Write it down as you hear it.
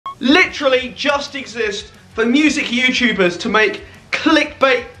literally just exist for music YouTubers to make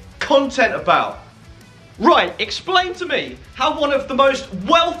clickbait content about. Right, explain to me how one of the most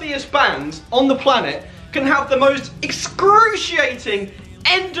wealthiest bands on the planet can have the most excruciating,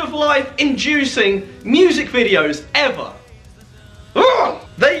 end-of-life inducing music videos ever. Ugh!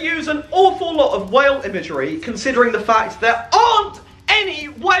 They use an awful lot of whale imagery, considering the fact there aren't any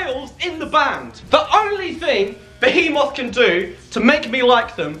whales in the band. The only thing Behemoth can do to make me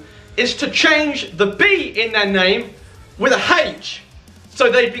like them is to change the B in their name with a H,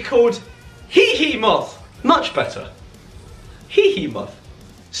 so they'd be called Hehemoth. Much better. Hehemoth.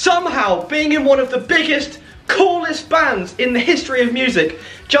 Somehow, being in one of the biggest, coolest bands in the history of music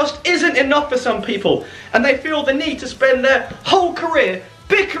just isn't enough for some people, and they feel the need to spend their whole career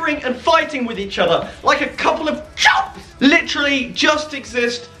bickering and fighting with each other like a couple of chumps. Literally just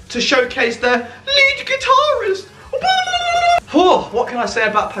exist to showcase their lead guitarist. What can I say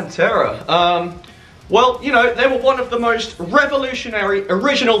about Pantera? Well, you know, they were one of the most revolutionary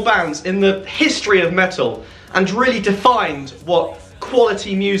original bands in the history of metal and really defined what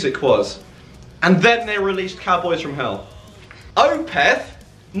quality music was. And then they released Cowboys from Hell. Opeth,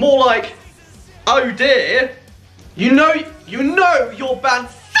 more like, oh dear, you know your band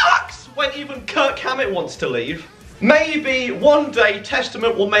sucks when even Kirk Hammett wants to leave. Maybe one day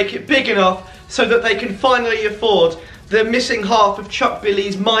Testament will make it big enough so that they can finally afford the missing half of Chuck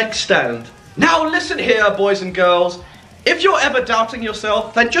Billy's mic stand. Now listen here, boys and girls, if you're ever doubting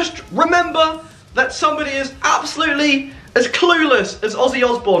yourself, then just remember that somebody as absolutely as clueless as Ozzy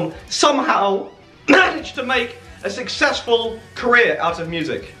Osbourne somehow managed to make a successful career out of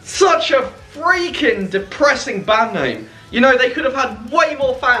music. Such a freaking depressing band name. You know, they could have had way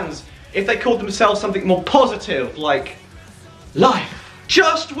more fans if they called themselves something more positive, like Life.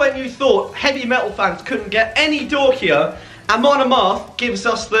 Just when you thought heavy metal fans couldn't get any dorkier, Amon Amarth gives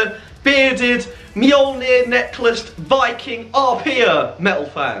us the bearded, Mjolnir necklaced Viking RPer metal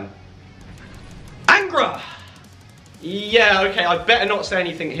fan. Angra! Yeah, okay, I better not say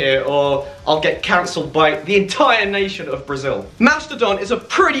anything here or I'll get cancelled by the entire nation of Brazil. Mastodon is a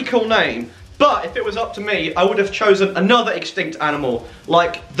pretty cool name, but if it was up to me, I would have chosen another extinct animal,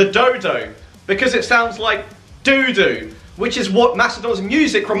 like the dodo, because it sounds like doo-doo, which is what Mastodon's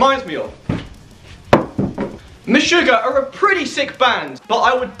music reminds me of. Meshuggah are a pretty sick band, but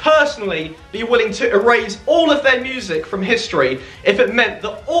I would personally be willing to erase all of their music from history if it meant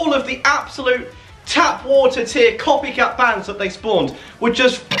that all of the absolute tap water tier copycat bands that they spawned would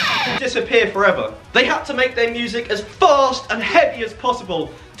just disappear forever. They had to make their music as fast and heavy as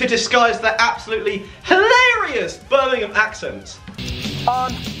possible to disguise their absolutely hilarious Birmingham accents.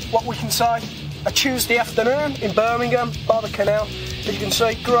 On what we can say, a Tuesday afternoon in Birmingham by the canal. As you can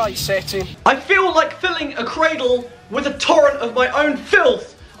see, great setting. I feel like filling a cradle with a torrent of my own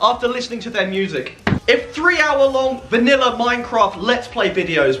filth after listening to their music. If 3-hour-long vanilla Minecraft Let's Play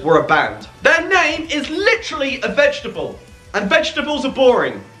videos were a band, their name is literally a vegetable. And vegetables are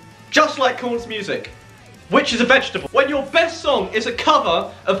boring. Just like Korn's music. Which is a vegetable. When your best song is a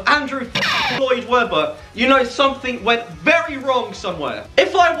cover of Andrew Lloyd Webber, you know something went very wrong somewhere.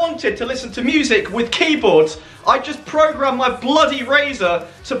 If I wanted to listen to music with keyboards, I'd just program my bloody razor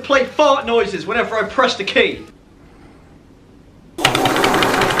to play fart noises whenever I pressed a key.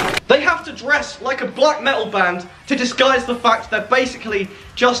 They have to dress like a black metal band to disguise the fact they're basically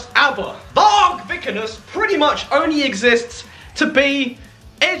just ABBA. Varg Vikernes pretty much only exists to be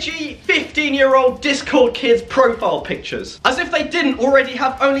edgy 15-year-old Discord kids' profile pictures. As if they didn't already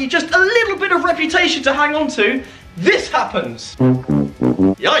have only just a little bit of reputation to hang on to, this happens.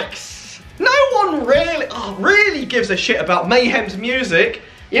 Yikes. No one really gives a shit about Mayhem's music.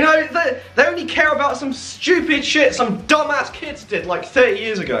 You know, they only care about some stupid shit some dumbass kids did like 30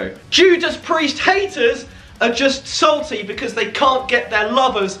 years ago. Judas Priest haters are just salty because they can't get their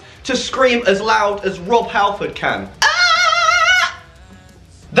lovers to scream as loud as Rob Halford can.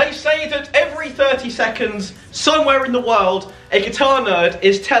 They say that every 30 seconds, somewhere in the world, a guitar nerd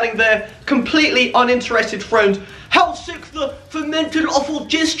is telling their completely uninterested friend how sick the fermented awful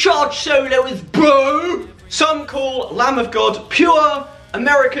discharge solo is, bro! Some call Lamb of God pure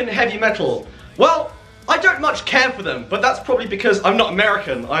American heavy metal. Well, I don't much care for them, but that's probably because I'm not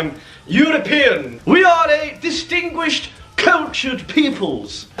American, I'm European. We are a distinguished, cultured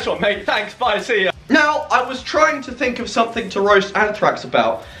peoples. That's what, mate, thanks, bye, see ya. Now, I was trying to think of something to roast Anthrax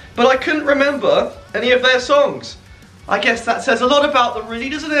about, but I couldn't remember any of their songs. I guess that says a lot about them really,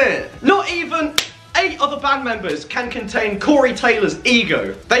 doesn't it? Not even 8 other band members can contain Corey Taylor's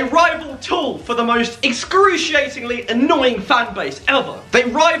ego. They rival Tool for the most excruciatingly annoying fan base ever. They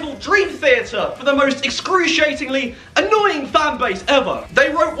rival Dream Theater for the most excruciatingly annoying fan base ever.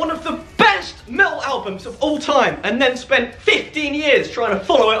 They wrote one of the best metal albums of all time and then spent 15 years trying to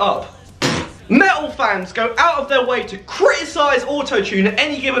follow it up. Metal fans go out of their way to criticise autotune at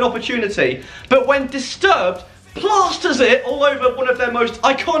any given opportunity, but when Disturbed plasters it all over one of their most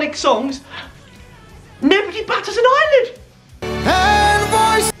iconic songs, nobody batters an eyelid.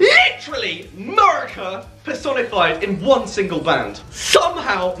 Literally, Murica personified in one single band.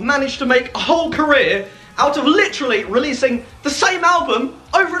 Somehow managed to make a whole career out of literally releasing the same album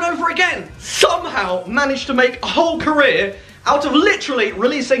over and over again. Somehow managed to make a whole career out of literally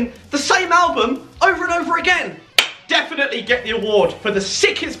releasing the same album over and over again. Definitely get the award for the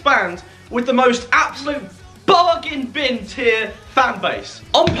sickest band with the most absolute bargain bin tier fan base.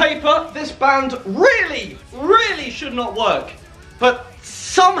 On paper, this band really should not work, but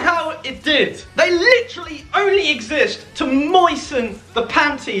somehow it did. They literally only exist to moisten the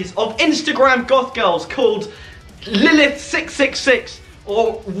panties of Instagram goth girls called Lilith666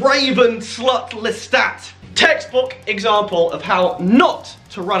 or Raven Slut Lestat. Textbook example of how not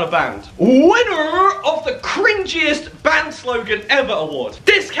to run a band. Winner of the cringiest band slogan ever award.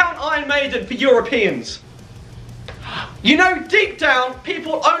 Discount Iron Maiden for Europeans. You know, deep down,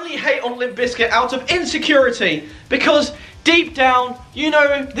 people only hate on Limp Bizkit out of insecurity because deep down, you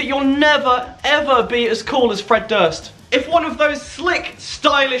know that you'll never ever be as cool as Fred Durst. If one of those slick,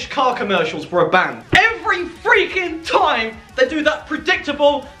 stylish car commercials were a band, every freaking time they do that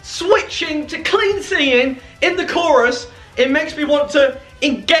predictable switching to clean singing in the chorus, it makes me want to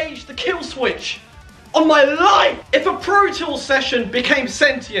engage the kill switch on my life. If a Pro Tools session became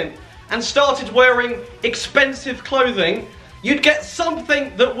sentient and started wearing expensive clothing, you'd get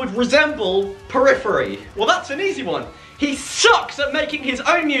something that would resemble Periphery. Well, that's an easy one. He sucks at making his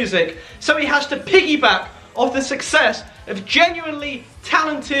own music, so he has to piggyback off the success of genuinely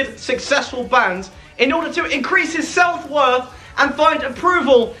talented, successful bands in order to increase his self-worth and find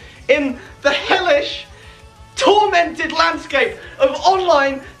approval in the hellish, tormented landscape of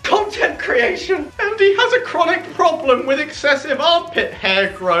online content creation. And he has a chronic problem with excessive armpit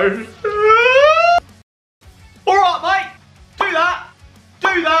hair growth. Alright mate, do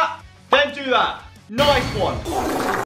that, then do that. Nice one.